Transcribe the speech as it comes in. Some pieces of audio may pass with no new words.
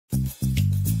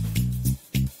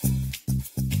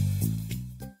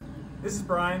This is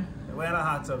Brian, Atlanta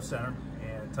Hot Tub Center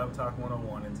and Tub Talk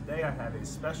 101, and today I have a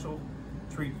special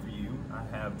treat for you. I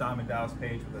have Diamond Dallas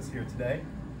Page with us here today.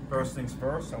 First things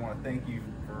first, I want to thank you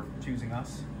for choosing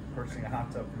us, purchasing a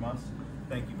hot tub from us.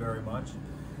 Thank you very much.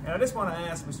 And I just want to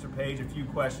ask Mr. Page a few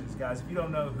questions. Guys, if you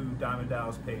don't know who Diamond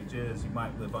Dallas Page is, you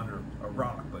might live under a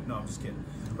rock, but no, I'm just kidding.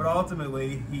 But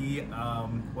ultimately, he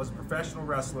was a professional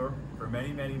wrestler for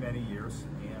many, many, many years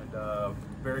and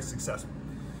very successful.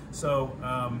 So,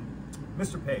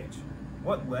 Mr. Page,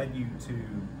 what led you to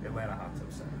Atlanta Hot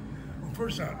Tub Center? Well,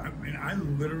 first off, I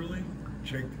literally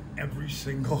checked every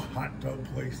single hot tub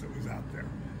place that was out there.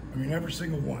 I mean, every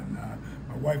single one.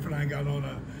 My wife and I got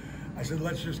on I said,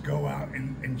 let's just go out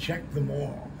and check them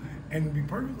all. And to be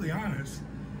perfectly honest,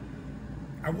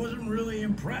 I wasn't really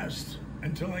impressed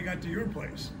until I got to your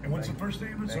place. And what's the first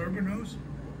name of it so everyone knows?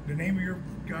 The name of your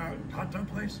hot tub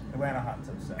place? Atlanta Hot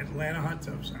Tub Center. Atlanta Hot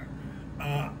Tub Center.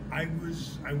 I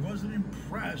wasn't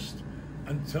impressed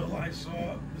until I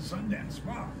saw the Sundance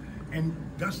spa. And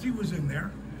Dusty was in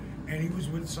there, and he was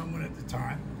with someone at the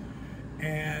time.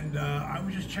 And I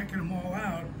was just checking them all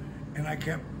out, and I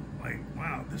kept like,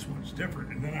 wow, this one's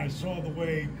different. And then I saw the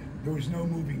way there was no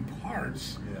moving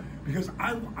parts, because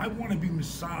I want to be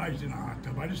massaged in a hot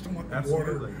tub. I just don't want the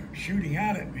water shooting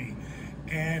out at me.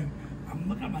 And I'm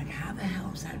looking, I'm like, how the hell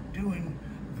is that doing?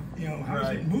 You know, how is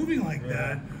it moving like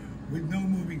that with no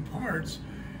moving parts?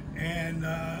 And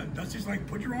Dusty's like,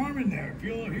 put your arm in there,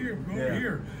 feel it here, go over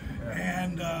here.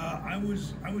 And I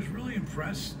was really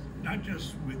impressed, not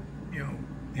just with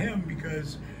him,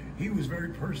 because he was very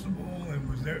personable and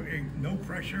was there, no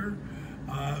pressure,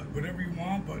 whatever you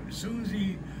want. But as soon as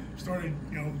he started,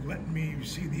 letting me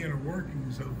see the inner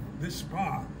workings of this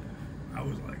spa, I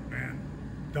was like, man,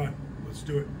 done. Let's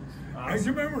do it. Awesome. And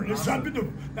remember,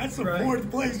 that's the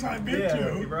fourth place I've been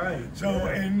to. So,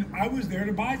 and I was there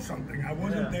to buy something. I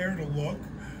wasn't there to look,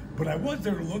 but I was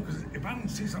there to look, because if I don't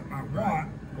see something I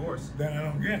want, of course, then I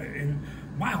don't get it. And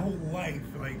my whole life,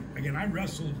 like, again, I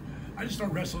just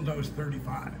started wrestling until I was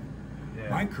 35.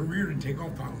 My career didn't take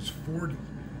off until I was 40.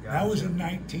 That was in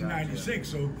 1996.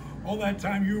 So all that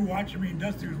time you were watching me and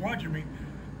Dusty was watching me,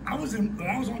 when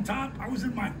I was on top, I was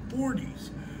in my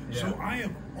 40s. So I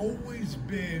have always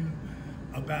been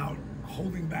about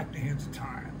holding back the hands of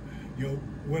time.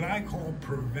 What I call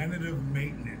preventative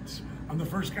maintenance. I'm the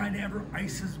first guy to ever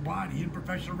ice his body in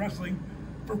professional wrestling.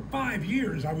 For 5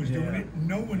 years I was doing it.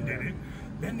 No one did it.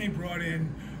 Then they brought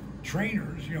in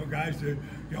trainers, guys to,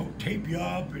 tape you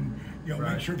up and,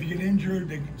 make sure if you get injured,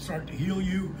 they start to heal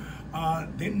you.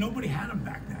 Then nobody had them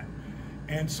back then.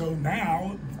 And so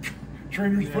now,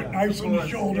 trainers put ice on the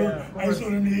shoulder, ice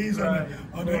on the knees, on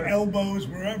the elbows,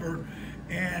 wherever.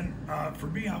 And for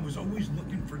me, I was always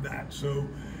looking for that. So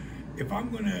if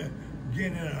I'm going to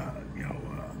get in a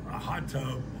hot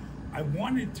tub, I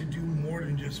wanted to do more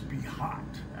than just be hot.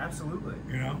 Absolutely.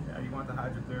 Yeah, you want the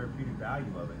hydrotherapeutic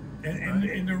value of it.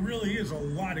 And there really is a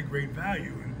lot of great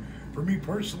value. And for me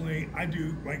personally, I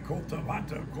do like cold tub, hot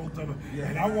tub, cold tub,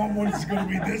 and I want one that's going to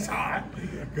be this hot,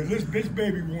 because this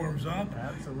baby warms up.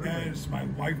 Absolutely. And it's my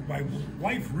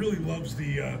wife really loves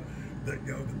the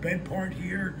bed part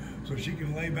here, so she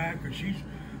can lay back. Because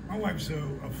my wife's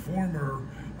a former,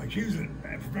 like, she was a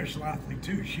professional athlete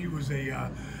too. She was she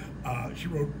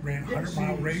ran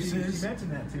 100-mile races. She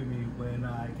mentioned that to me when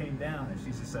I came down, and she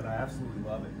just said, I absolutely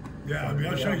love it. Yeah, I mean,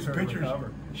 I'll show you some pictures.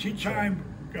 She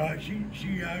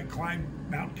climbed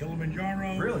Mount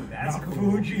Kilimanjaro, That's Mount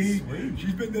cool. Fuji. Sweet.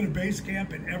 She's been to the base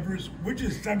camp in Everest, which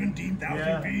is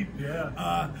 17,000 feet.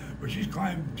 But she's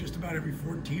climbed just about every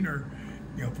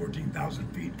 14,000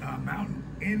 feet mountain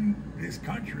in this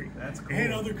country. That's cool.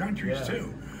 And other countries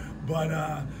too. But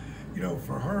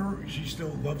for her, she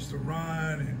still loves to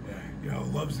run and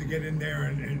loves to get in there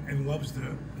and loves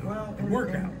to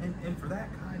work out. And for that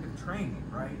kind of training,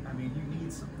 right? I mean, you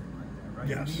need something like that, right?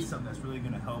 Yes. You need something that's really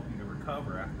going to help you to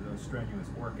recover after those strenuous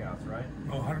workouts, right?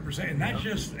 Oh, 100%. And not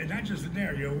just in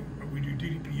there. We do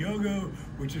DDP yoga,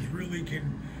 which is really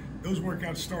those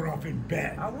workouts start off in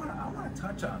bed. I want to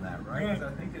touch on that, right? Because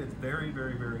I think that it's very,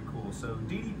 very, very cool. So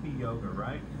DDP yoga,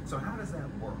 right? So how does that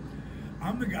work?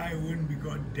 I'm the guy who wouldn't be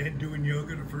caught dead doing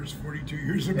yoga the first 42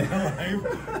 years of my life.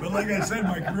 But like I said,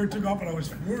 my career took off when I was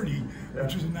 40,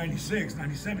 which was in 96,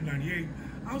 97, 98.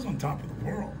 I was on top of the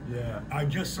world. I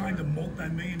just signed a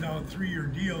multi-million-dollar 3-year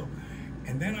deal,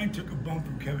 and then I took a bump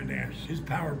from Kevin Nash, his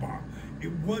power bomb.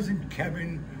 It wasn't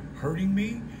Kevin hurting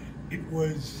me. It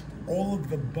was all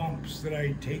of the bumps that I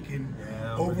had taken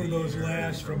over those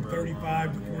last from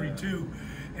 35 to 42.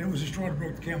 And it was a straw that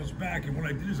broke the camel's back. And what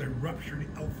I did is I ruptured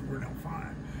L4 and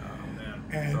L5.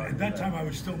 And at that time, I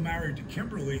was still married to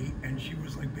Kimberly, and she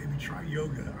was like, "Baby, try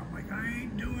yoga." I'm like, "I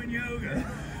ain't doing yoga."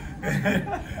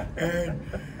 and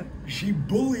she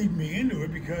bullied me into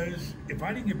it because if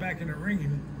I didn't get back in the ring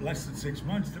in less than 6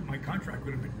 months, then my contract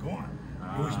would have been gone.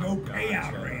 There was no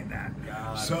payout or any of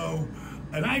that. So,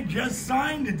 and I just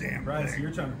signed the damn thing. So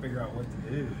you're trying to figure out what to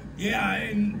do. Yeah,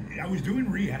 and I was doing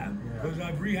rehab because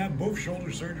I've rehabbed both shoulder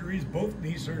surgeries, both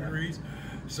knee surgeries.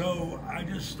 So I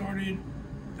just started.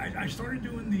 I started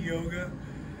doing the yoga,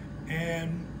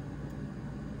 and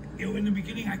in the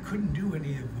beginning I couldn't do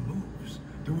any of the moves.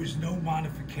 There was no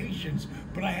modifications,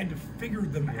 but I had to figure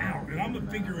them out, and I'm a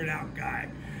figure it out guy.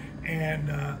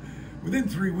 And within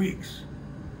 3 weeks,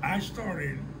 I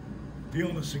started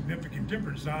feeling a significant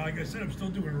difference. Now, like I said, I'm still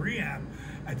doing rehab.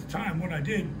 At the time, what I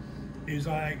did is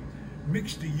I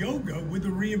mixed the yoga with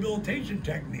the rehabilitation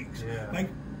techniques. Like,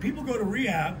 people go to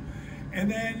rehab, and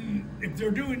then if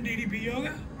they're doing DDP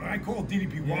yoga, or I call it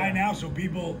DDPY now, so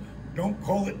people don't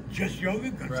call it just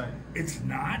yoga, because it's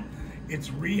not. It's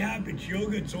rehab, it's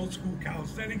yoga, it's old school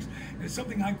calisthenics, and it's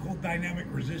something I call dynamic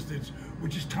resistance,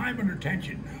 which is time under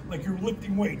tension. Like you're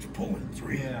lifting weights, pulling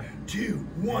 3, 2,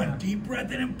 1, deep breath,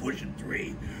 and then pushing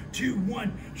 3, 2,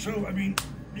 1. So, I mean,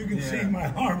 you can see my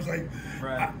arms, like,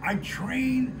 I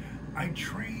train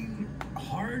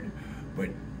hard, but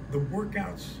the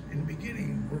workouts in the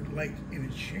beginning were like in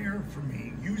a chair for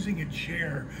me, using a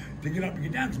chair to get up and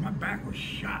get down, because my back was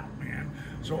shot, man.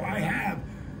 So I have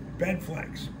bed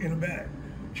flex in a bed,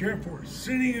 chair force,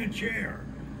 sitting in a chair,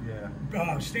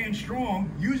 stand strong,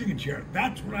 using a chair.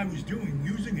 That's what I was doing,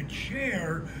 using a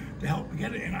chair to help me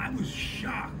get it. And I was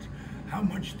shocked how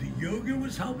much the yoga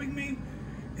was helping me.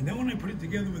 And then when I put it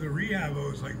together with a rehab, I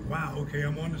was like, wow, okay,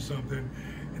 I'm onto something.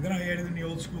 And then I added in the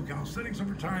old school calisthenics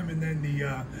over time, and then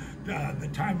the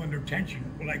time under tension,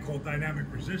 what I call dynamic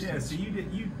resistance. Yeah, so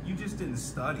you just didn't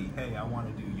study, hey, I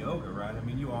want to do yoga, right? I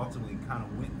mean, you ultimately kind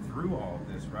of went through all of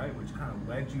this, right? Which kind of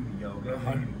led you to yoga,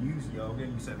 and then you used yoga,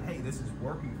 and you said, hey, this is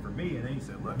working for me, and then you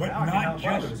said, look, but now I can help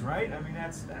just others, right? I mean,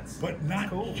 that's but not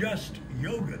cool. just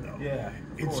yoga, though. Yeah,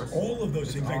 it's all of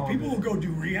those things. Like people will go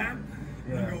do rehab,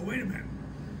 and Yeah. go, wait a minute,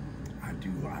 I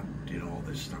did all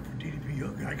this stuff for DDP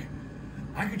yoga.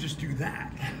 I could just do that.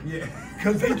 Yeah.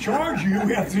 Because they charge you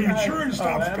after the insurance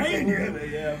stops paying you.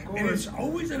 Yeah, of course. And it's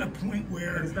always at a point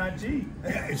where... And it's not cheap.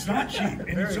 Yeah, it's not cheap.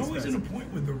 And it's always expensive. at a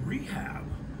point with the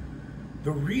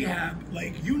rehab,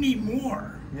 like, you need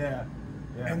more. Yeah.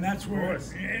 Yeah. And that's where...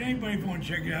 And anybody who wants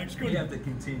to check it out, just go... You have to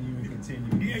continue and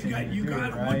continue. Yeah, you got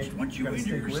it. Right? Once you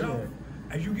injure yourself, it.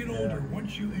 as you get older,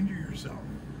 once you injure yourself,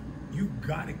 you've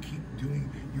got to keep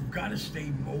doing... You've got to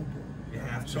stay mobile. You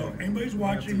have to. So anybody's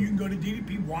watching, you can go to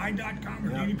ddpy.com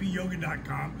or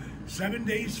ddpyoga.com. 7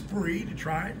 days free to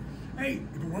try it. Hey,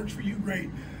 if it works for you, great.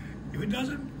 If it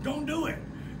doesn't, don't do it.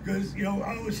 Because, I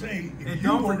always say... And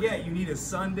don't forget, you need a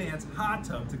Sundance hot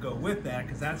tub to go with that,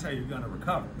 because that's how you're going to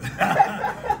recover.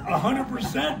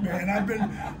 100%, man.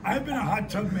 I've been a hot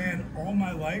tub man all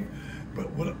my life, but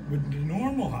with the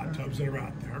normal hot tubs that are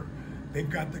out there, they've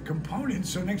got the components,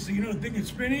 so next thing you know, the thing is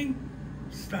spinning,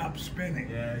 stop spinning.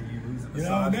 Yeah, you lose the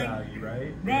massage value,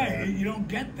 right? Right. Yeah. You don't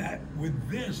get that with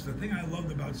this. The thing I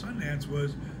loved about Sundance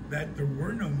was that there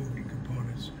were no moving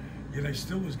components, yet I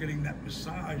still was getting that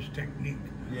massage technique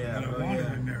that I wanted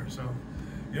in there. So,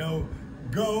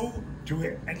 go to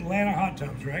Atlanta Hot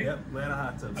Tubs, right? Yep, Atlanta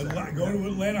Hot Tub Center. Go to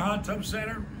Atlanta Hot Tub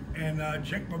Center and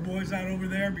check my boys out over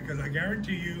there, because I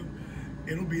guarantee you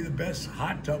it'll be the best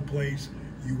hot tub place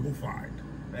you will find.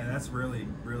 Man, that's really,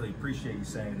 really appreciate you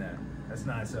saying that. That's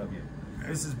nice of you.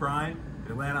 This is Brian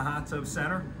at Atlanta Hot Tub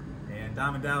Center and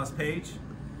Diamond Dallas Page.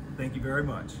 Thank you very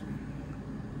much.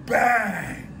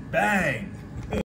 Bang! Bang!